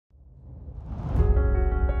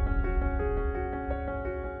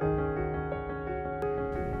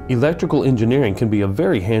Electrical engineering can be a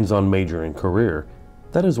very hands-on major and career.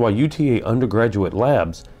 That is why UTA Undergraduate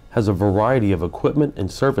Labs has a variety of equipment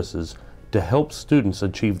and services to help students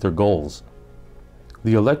achieve their goals.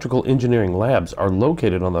 The electrical engineering labs are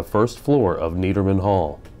located on the first floor of Niederman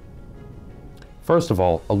Hall. First of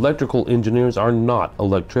all, electrical engineers are not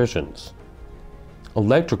electricians.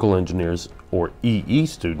 Electrical engineers, or EE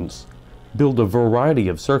students, build a variety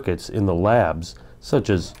of circuits in the labs, such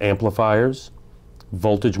as amplifiers,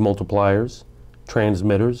 voltage multipliers,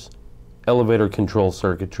 transmitters, elevator control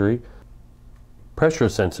circuitry, pressure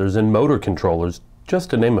sensors, and motor controllers, just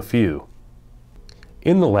to name a few.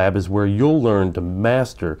 In the lab is where you'll learn to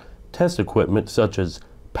master test equipment such as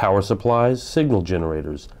power supplies, signal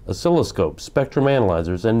generators, oscilloscopes, spectrum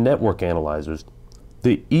analyzers, and network analyzers.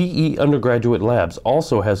 The EE Undergraduate Labs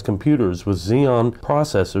also has computers with Xeon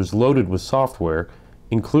processors loaded with software,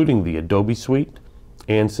 including the Adobe Suite,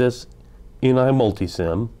 ANSYS, NI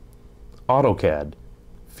Multisim, AutoCAD,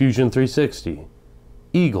 Fusion 360,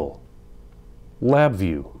 Eagle,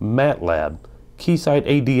 LabVIEW, MATLAB, Keysight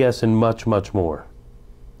ADS, and much, much more.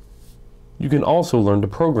 You can also learn to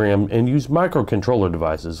program and use microcontroller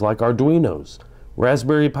devices like Arduinos,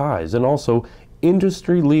 Raspberry Pis, and also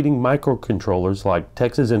industry-leading microcontrollers like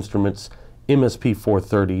Texas Instruments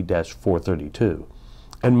MSP430-432,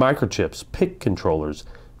 and microchips PIC controllers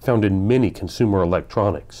found in many consumer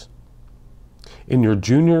electronics. In your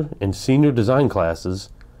junior and senior design classes,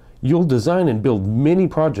 you'll design and build many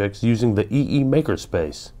projects using the EE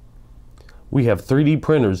Makerspace. We have 3D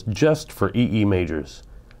printers just for EE majors.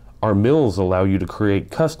 Our mills allow you to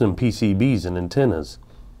create custom PCBs and antennas.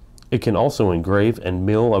 It can also engrave and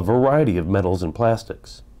mill a variety of metals and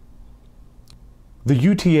plastics. The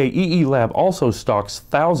UTA EE Lab also stocks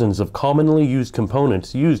thousands of commonly used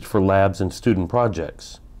components used for labs and student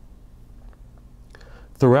projects.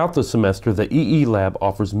 Throughout the semester, the EE Lab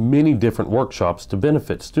offers many different workshops to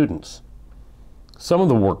benefit students. Some of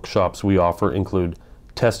the workshops we offer include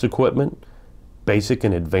test equipment, basic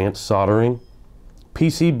and advanced soldering,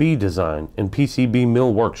 PCB design and PCB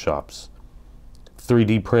mill workshops,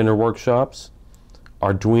 3D printer workshops,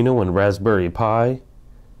 Arduino and Raspberry Pi,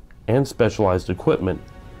 and specialized equipment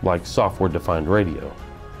like software-defined radio.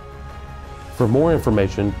 For more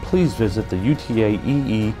information, please visit the UTA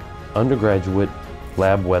EE Undergraduate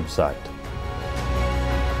Lab website.